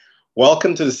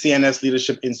Welcome to the CNS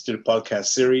Leadership Institute podcast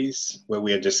series, where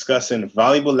we are discussing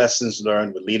valuable lessons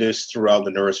learned with leaders throughout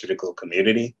the neurosurgical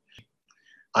community.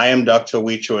 I am Dr.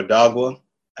 Wicho Adagwa,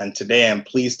 and today I'm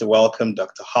pleased to welcome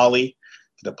Dr. Holly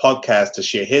to the podcast to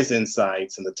share his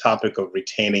insights on the topic of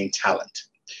retaining talent.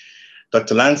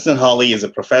 Dr. Langston Holly is a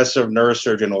professor of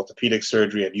neurosurgery and orthopedic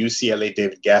surgery at UCLA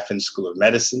David Geffen School of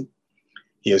Medicine.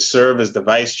 He has served as the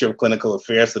Vice Chair of Clinical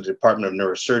Affairs for the Department of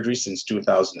Neurosurgery since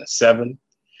 2007.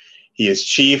 He is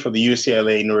chief of the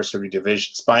UCLA Neurosurgery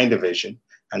Spine Division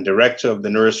and director of the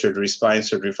Neurosurgery Spine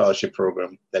Surgery Fellowship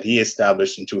Program that he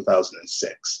established in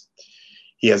 2006.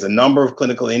 He has a number of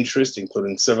clinical interests,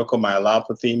 including cervical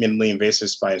myelopathy, minimally invasive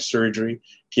spine surgery,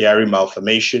 Chiari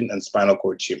malformation, and spinal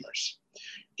cord tumors.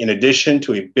 In addition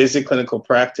to a busy clinical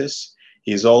practice,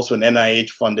 he is also an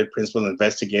NIH-funded principal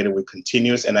investigator with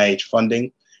continuous NIH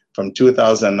funding from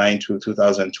 2009 to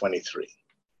 2023.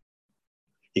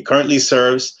 He currently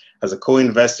serves as a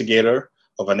co-investigator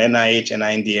of an NIH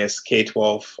NINDS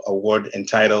K-12 award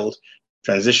entitled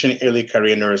Transitioning Early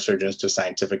Career Neurosurgeons to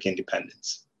Scientific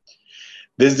Independence.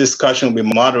 This discussion will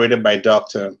be moderated by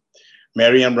Dr.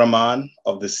 Mariam Rahman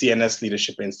of the CNS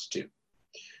Leadership Institute.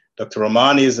 Dr.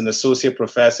 Rahman is an associate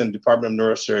professor in the Department of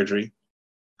Neurosurgery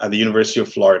at the University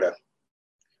of Florida,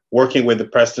 working with the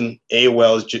Preston A.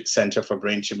 Wells Center for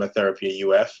Brain Tumor Therapy at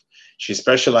UF. She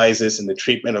specializes in the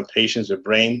treatment of patients with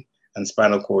brain and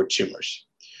spinal cord tumors.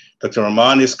 Dr.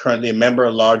 Rahman is currently a member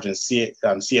at large in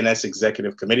CNS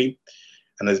Executive Committee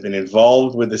and has been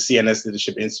involved with the CNS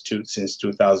Leadership Institute since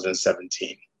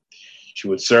 2017. She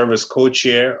would serve as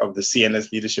co-chair of the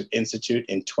CNS Leadership Institute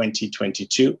in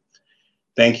 2022.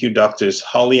 Thank you, Drs.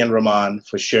 Holly and Rahman,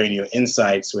 for sharing your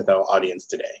insights with our audience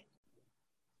today.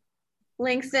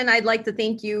 Langston, I'd like to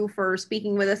thank you for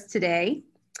speaking with us today.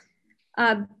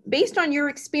 Based on your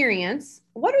experience,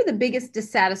 what are the biggest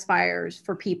dissatisfiers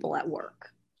for people at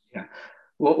work? Yeah,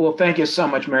 well, thank you so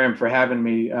much, Miriam, for having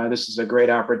me. This is a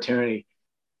great opportunity.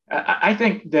 I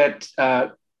think that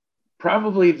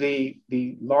probably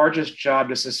the largest job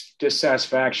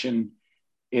dissatisfaction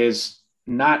is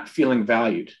not feeling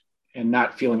valued and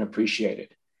not feeling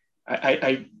appreciated.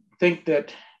 I think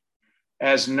that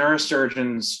as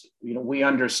neurosurgeons, we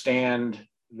understand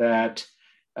that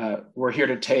we're here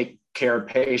to take care of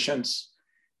patients.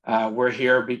 We're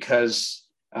here because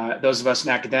those of us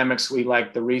in academics, we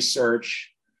like the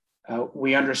research.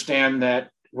 We understand that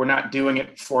we're not doing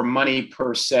it for money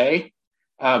per se.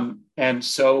 And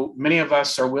so many of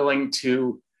us are willing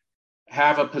to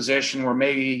have a position where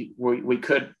maybe we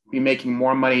could be making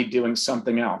more money doing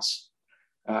something else.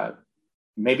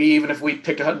 Maybe even if we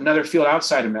pick another field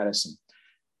outside of medicine.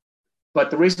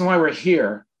 But the reason why we're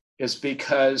here is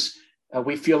because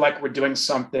we feel like we're doing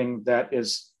something that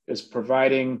is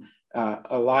providing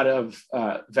a lot of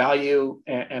value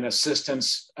and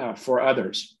assistance for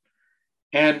others.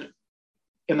 And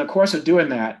in the course of doing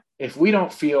that, if we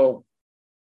don't feel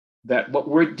that what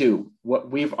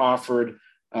we've offered,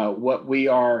 what we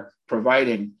are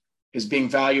providing is being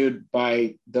valued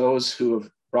by those who have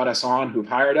brought us on, who've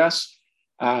hired us,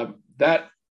 that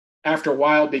after a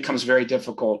while becomes very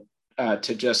difficult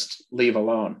to just leave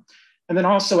alone. And then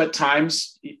also at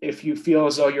times, if you feel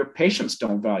as though your patients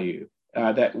don't value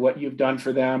that what you've done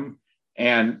for them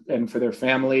and for their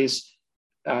families,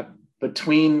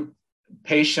 between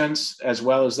patients as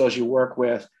well as those you work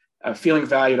with, feeling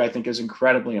valued, I think, is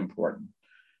incredibly important.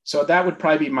 So that would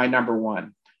probably be my number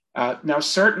one. Now,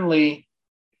 certainly,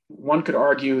 one could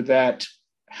argue that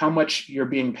how much you're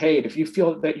being paid, if you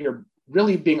feel that you're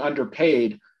really being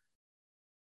underpaid,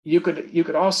 you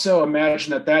could also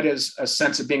imagine that is a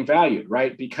sense of being valued,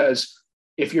 right? Because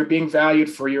if you're being valued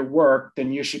for your work,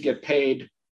 then you should get paid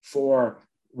for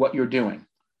what you're doing.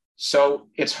 So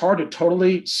it's hard to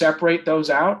totally separate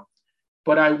those out,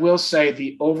 but I will say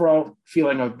the overall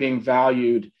feeling of being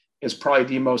valued is probably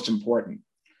the most important.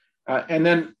 And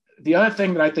then the other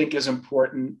thing that I think is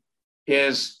important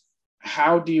is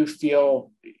how do you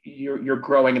feel you're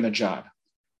growing in the job?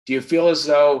 Do you feel as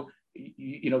though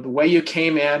the way you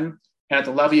came in and at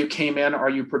the level you came in, are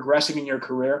you progressing in your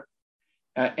career?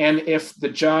 And if the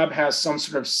job has some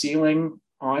sort of ceiling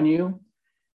on you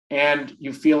and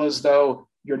you feel as though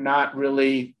you're not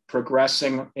really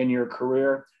progressing in your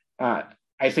career,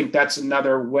 I think that's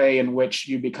another way in which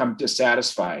you become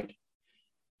dissatisfied.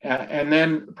 And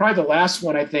then probably the last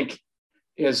one, I think,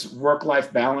 is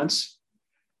work-life balance.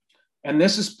 And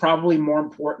this is probably more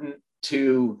important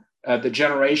to the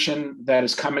generation that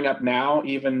is coming up now,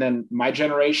 even than my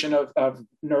generation of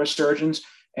neurosurgeons.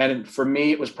 And for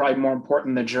me, it was probably more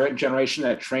important than the generation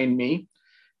that trained me.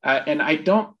 And I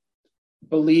don't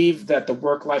believe that the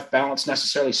work-life balance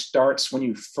necessarily starts when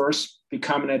you first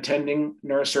become an attending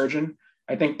neurosurgeon.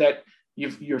 I think that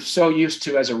you're so used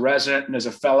to, as a resident and as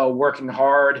a fellow, working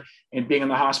hard and being in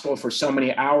the hospital for so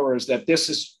many hours that this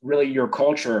is really your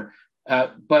culture.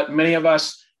 But many of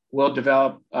us will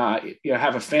develop,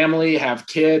 have a family, have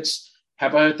kids,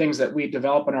 have other things that we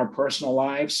develop in our personal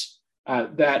lives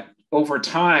that over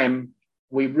time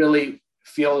we really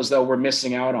feel as though we're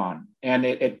missing out on. And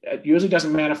it usually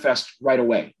doesn't manifest right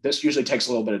away. This usually takes a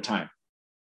little bit of time.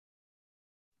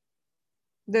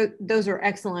 Those are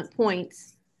excellent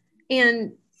points.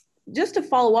 And just to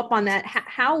follow up on that,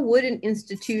 how would an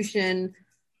institution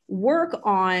work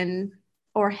on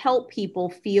or help people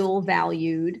feel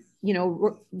valued,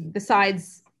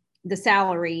 besides the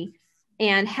salary,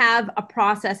 and have a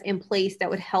process in place that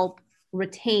would help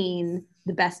retain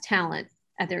the best talent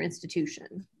at their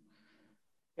institution?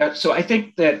 Yeah, so I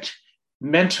think that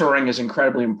mentoring is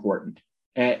incredibly important.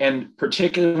 And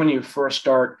particularly when you first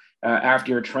start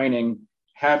after your training,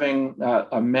 having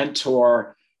a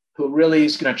mentor who really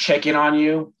is going to check in on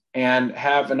you and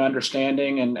have an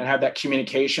understanding and have that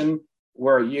communication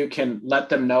where you can let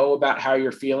them know about how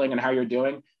you're feeling and how you're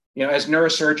doing. As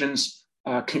neurosurgeons,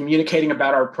 communicating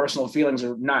about our personal feelings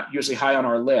are not usually high on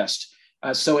our list.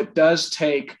 So it does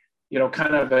take,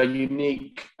 kind of a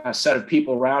unique set of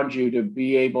people around you to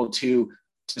be able to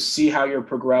see how you're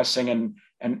progressing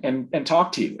and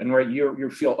talk to you, and where you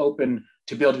feel open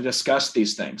to be able to discuss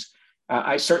these things.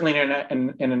 I certainly, in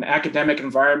an academic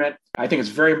environment, I think it's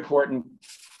very important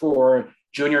for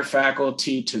junior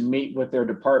faculty to meet with their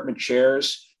department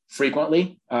chairs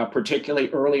frequently, particularly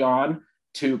early on,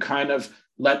 to kind of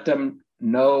let them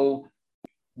know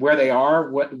where they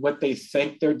are, what they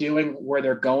think they're doing, where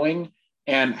they're going,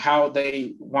 and how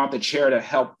they want the chair to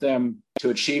help them to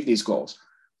achieve these goals.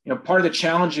 Part of the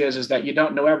challenge is that you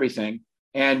don't know everything,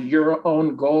 and your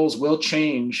own goals will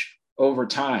change over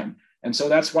time. And so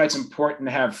that's why it's important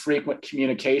to have frequent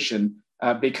communication,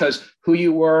 because who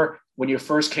you were when you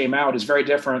first came out is very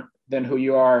different than who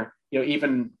you are,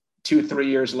 even 2-3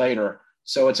 years later.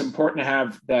 So it's important to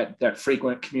have that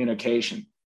frequent communication.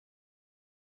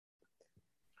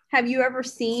 Have you ever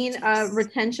seen a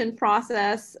retention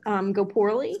process go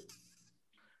poorly?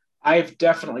 I've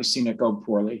definitely seen it go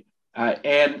poorly.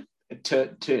 And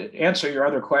to answer your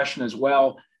other question as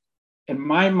well, in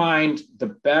my mind, the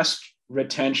best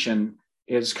retention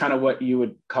is kind of what you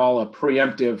would call a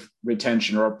preemptive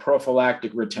retention or a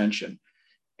prophylactic retention.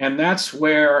 And that's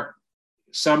where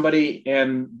somebody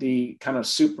in the kind of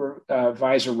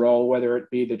supervisor role, whether it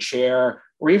be the chair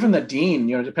or even the dean,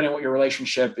 depending on what your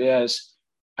relationship is,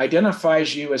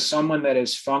 identifies you as someone that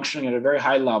is functioning at a very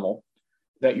high level,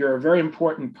 that you're a very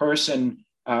important person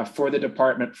for the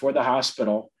department, for the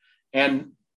hospital,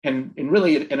 and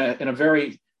really in a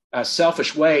very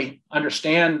selfish way,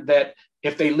 understand that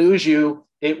if they lose you,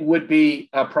 it would be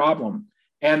a problem.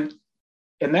 And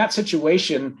in that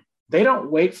situation, they don't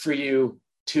wait for you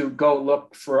to go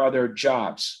look for other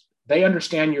jobs. They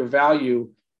understand your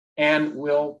value and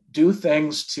will do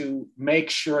things to make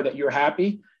sure that you're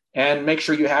happy and make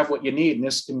sure you have what you need. And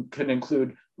this can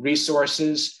include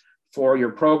resources for your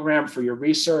program, for your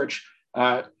research,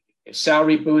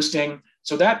 salary boosting.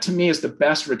 So that to me is the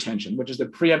best retention, which is the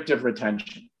preemptive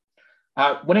retention.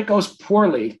 When it goes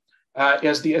poorly,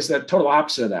 is the total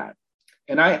opposite of that.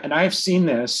 And I've seen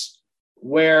this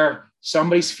where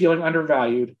somebody's feeling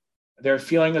undervalued. They're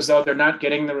feeling as though they're not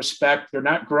getting the respect. They're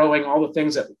not growing, all the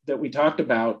things that we talked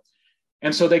about.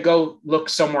 And so they go look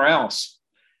somewhere else.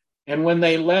 And when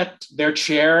they let their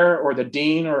chair or the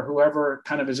dean or whoever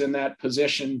kind of is in that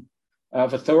position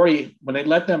of authority, when they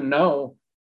let them know,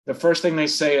 the first thing they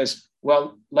say is,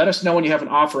 well, let us know when you have an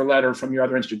offer letter from your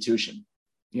other institution,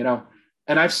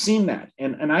 And I've seen that.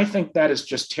 And I think that is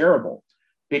just terrible,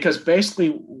 because basically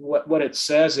what it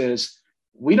says is,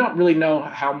 we don't really know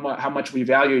how much we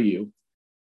value you.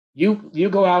 You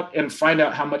go out and find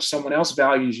out how much someone else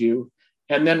values you,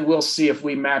 and then we'll see if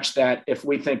we match that, if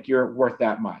we think you're worth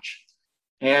that much.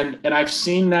 And I've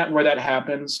seen that where that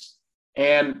happens.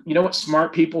 And you know what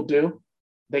smart people do?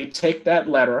 They take that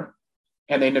letter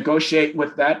and they negotiate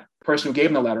with that person who gave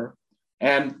them the letter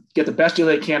and get the best deal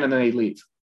they can, and then they leave.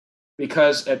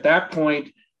 Because at that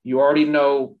point, you already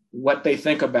know what they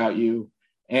think about you,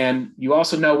 and you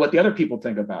also know what the other people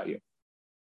think about you.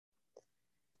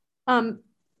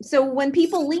 So when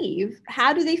people leave,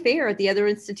 how do they fare at the other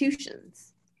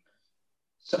institutions?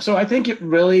 So I think it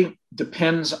really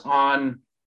depends on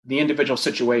the individual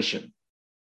situation.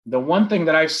 The one thing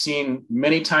that I've seen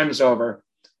many times over,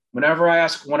 whenever I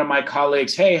ask one of my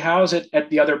colleagues, hey, how's it at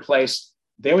the other place?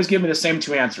 They always give me the same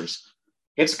two answers.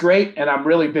 It's great, and I'm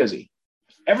really busy.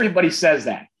 Everybody says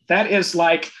that. That is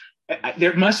like,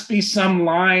 there must be some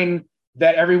line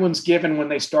that everyone's given when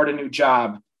they start a new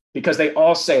job, because they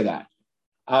all say that.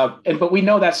 But we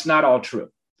know that's not all true.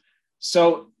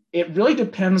 So it really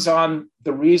depends on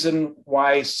the reason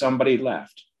why somebody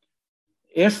left.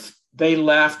 If they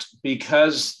left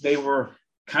because they were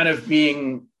kind of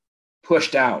being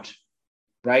pushed out,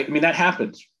 right? I mean, that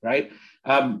happens, right?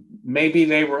 Maybe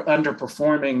they were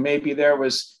underperforming. Maybe there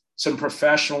was some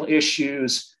professional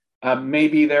issues.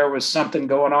 Maybe there was something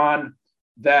going on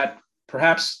that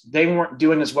perhaps they weren't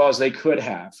doing as well as they could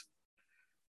have.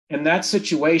 In that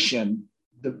situation,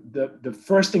 the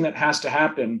first thing that has to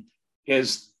happen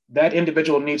is that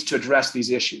individual needs to address these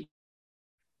issues,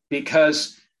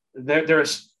 because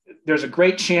there's a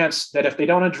great chance that if they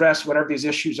don't address whatever these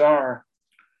issues are,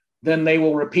 then they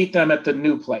will repeat them at the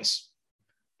new place.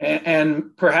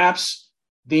 And perhaps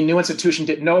the new institution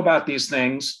didn't know about these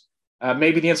things.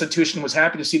 Maybe the institution was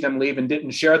happy to see them leave and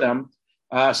didn't share them.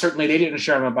 Certainly they didn't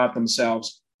share them about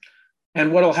themselves.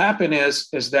 And what will happen is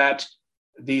that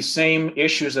the same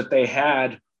issues that they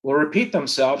had will repeat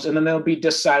themselves, and then they'll be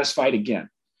dissatisfied again.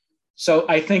 So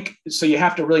I think, so you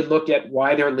have to really look at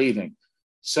why they're leaving.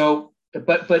 So,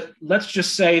 but let's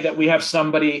just say that we have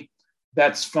somebody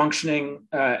that's functioning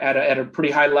at a pretty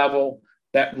high level,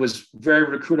 that was very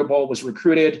recruitable, was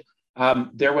recruited.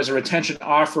 There was a retention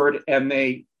offered, and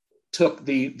they took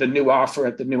the new offer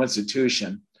at the new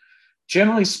institution.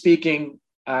 Generally speaking,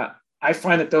 I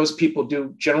find that those people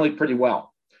do generally pretty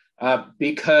well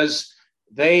because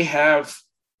they have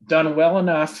done well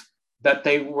enough that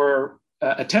they were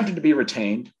attempted to be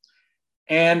retained,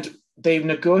 and they've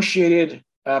negotiated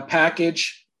a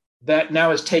package that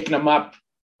now has taken them up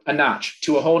a notch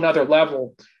to a whole nother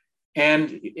level.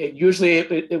 And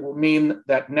it will mean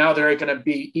that now they're going to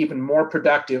be even more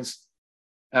productive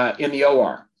in the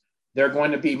OR. They're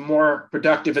going to be more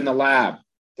productive in the lab.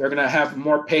 They're going to have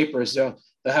more papers. They'll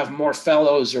have more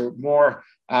fellows or more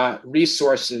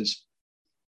resources.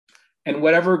 And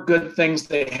whatever good things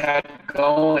they had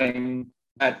going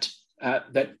that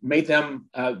made them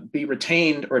be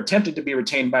retained or attempted to be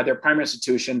retained by their primary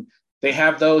institution, they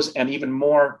have those and even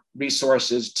more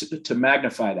resources to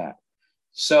magnify that.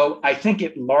 So I think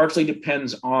it largely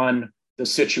depends on the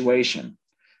situation.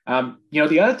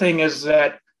 The other thing is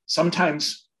that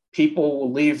sometimes people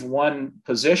will leave one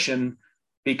position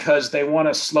because they want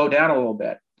to slow down a little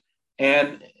bit.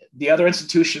 And the other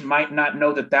institution might not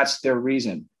know that that's their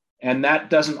reason. And that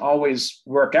doesn't always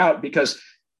work out, because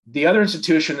the other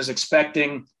institution is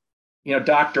expecting,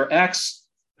 Dr. X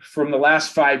from the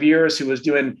last 5 years who was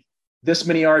doing this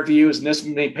many reviews and this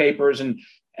many papers,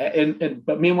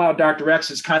 but meanwhile, Dr. X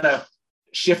has kind of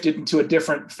shifted into a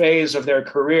different phase of their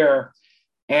career.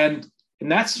 And in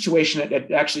that situation,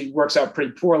 it actually works out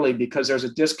pretty poorly, because there's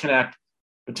a disconnect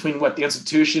between what the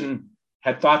institution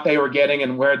had thought they were getting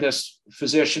and where this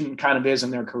physician kind of is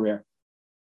in their career.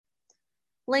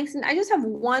 Langston, I just have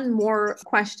one more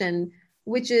question,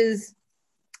 which is,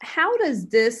 how does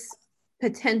this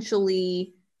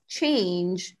potentially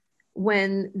change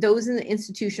when those in the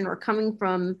institution are coming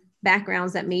from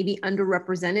backgrounds that may be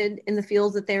underrepresented in the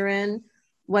fields that they're in,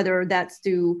 whether that's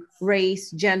through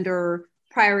race, gender,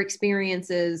 prior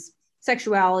experiences,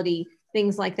 sexuality,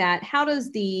 things like that? How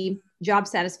does the job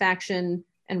satisfaction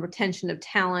and retention of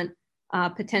talent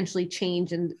potentially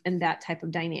change in that type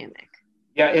of dynamic?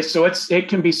 Yeah, it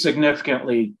can be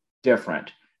significantly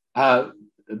different.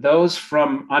 Those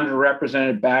from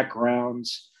underrepresented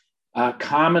backgrounds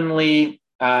commonly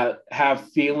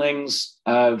have feelings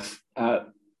of,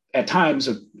 at times,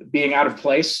 of being out of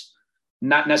place,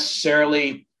 not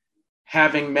necessarily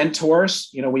having mentors.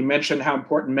 We mentioned how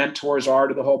important mentors are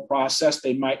to the whole process.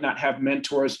 They might not have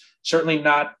mentors, certainly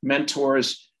not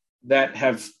mentors that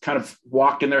have kind of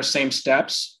walked in their same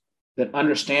steps, that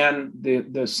understand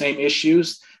the same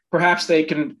issues. Perhaps they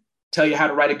can tell you how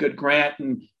to write a good grant,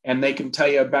 and they can tell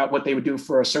you about what they would do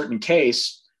for a certain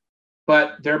case,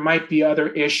 but there might be other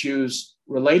issues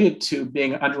related to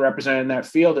being underrepresented in that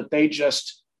field that they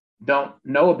just don't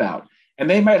know about. And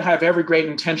they might have every great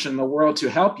intention in the world to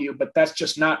help you, but that's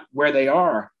just not where they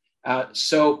are.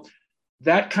 So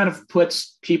that kind of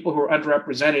puts people who are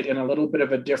underrepresented in a little bit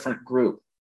of a different group.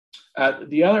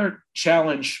 The other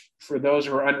challenge for those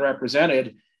who are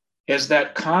underrepresented is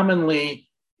that commonly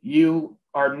you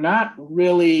are not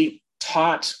really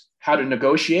taught how to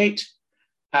negotiate,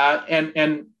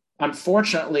 and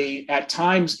unfortunately, at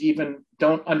times even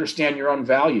don't understand your own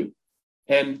value.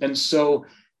 And so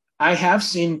I have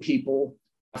seen people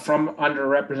from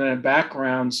underrepresented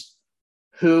backgrounds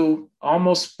who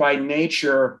almost by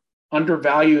nature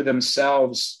undervalue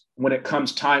themselves when it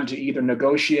comes time to either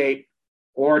negotiate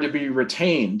or to be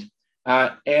retained.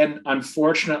 And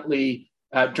unfortunately,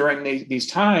 during these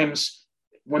times,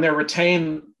 when they're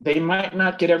retained, they might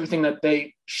not get everything that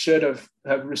they should have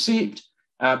received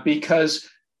because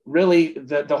really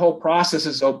the whole process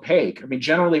is opaque. I mean,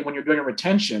 generally, when you're doing a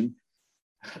retention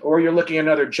or you're looking at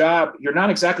another job, you're not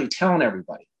exactly telling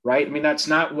everybody, right? I mean, that's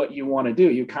not what you want to do.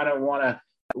 You kind of want to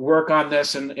work on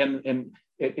this in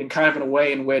kind of in a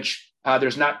way in which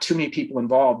there's not too many people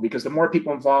involved, because the more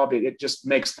people involved, it just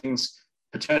makes things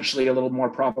potentially a little more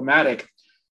problematic.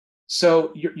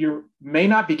 So you may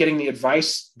not be getting the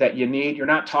advice that you need. You're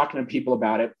not talking to people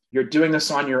about it. You're doing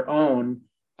this on your own.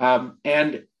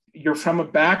 And you're from a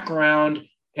background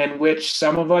in which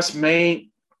some of us may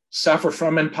suffer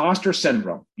from imposter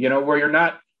syndrome, where you're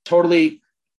not totally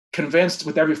convinced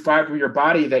with every fiber of your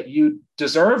body that you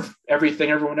deserve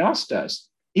everything everyone else does,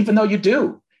 even though you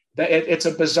do. It's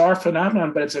a bizarre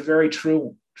phenomenon, but it's a very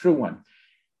true one.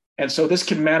 And so this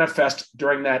can manifest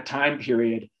during that time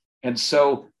period. And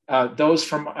so those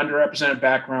from underrepresented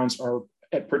backgrounds are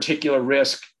at particular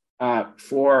risk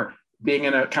for being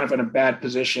in a bad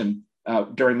position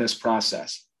during this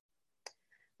process.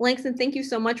 Langston, thank you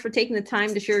so much for taking the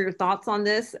time to share your thoughts on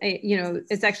this.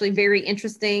 It's actually very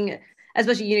interesting,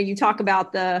 especially, you talk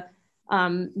about the,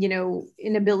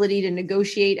 inability to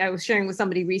negotiate. I was sharing with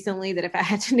somebody recently that if I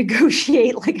had to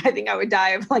negotiate, I think I would die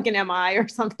of an MI or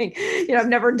something. I've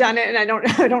never done it, and I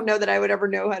don't know that I would ever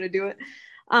know how to do it.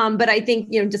 But I think,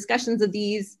 discussions of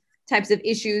these types of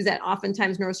issues that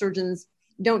oftentimes neurosurgeons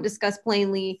don't discuss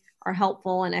plainly are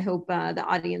helpful. And I hope the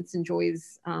audience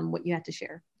enjoys what you had to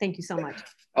share. Thank you so much.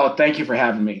 Oh, thank you for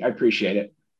having me. I appreciate it.